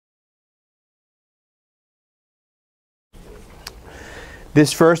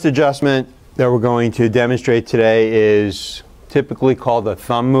This first adjustment that we're going to demonstrate today is typically called a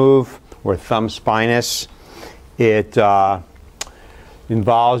thumb move or thumb spinous. It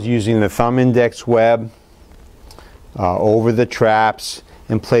involves using the thumb index web over the traps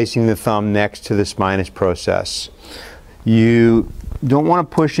and placing the thumb next to the spinous process. You don't want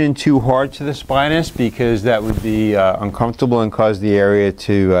to push in too hard to the spinous because that would be uncomfortable and cause the area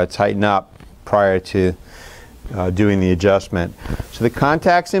to tighten up prior to doing the adjustment. So the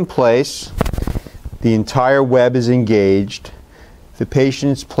contact's in place, the entire web is engaged, the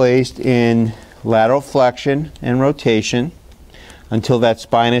patient's placed in lateral flexion and rotation until that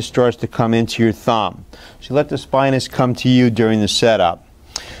spinous starts to come into your thumb. So let the spinous come to you during the setup.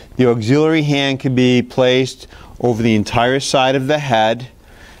 The auxiliary hand can be placed over the entire side of the head,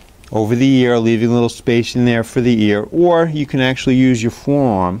 over the ear, leaving a little space in there for the ear, or you can actually use your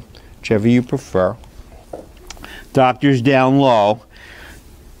forearm, whichever you prefer. Doctor's down low.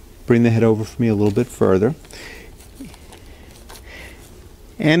 Bring the head over for me a little bit further.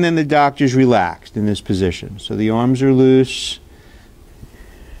 And then the doctor's relaxed in this position. So the arms are loose.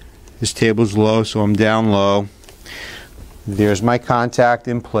 This table's low, so I'm down low. There's my contact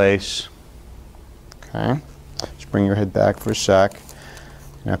in place. Okay. Just bring your head back for a sec.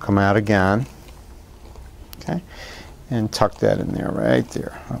 Now come out again. Okay. And tuck that in there, right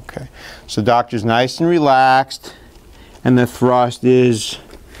there. Okay. So doctor's nice and relaxed, and the thrust is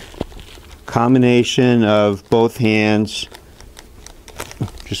a combination of both hands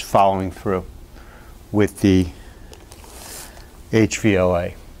just following through with the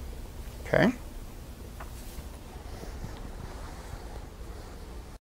HVLA. Okay.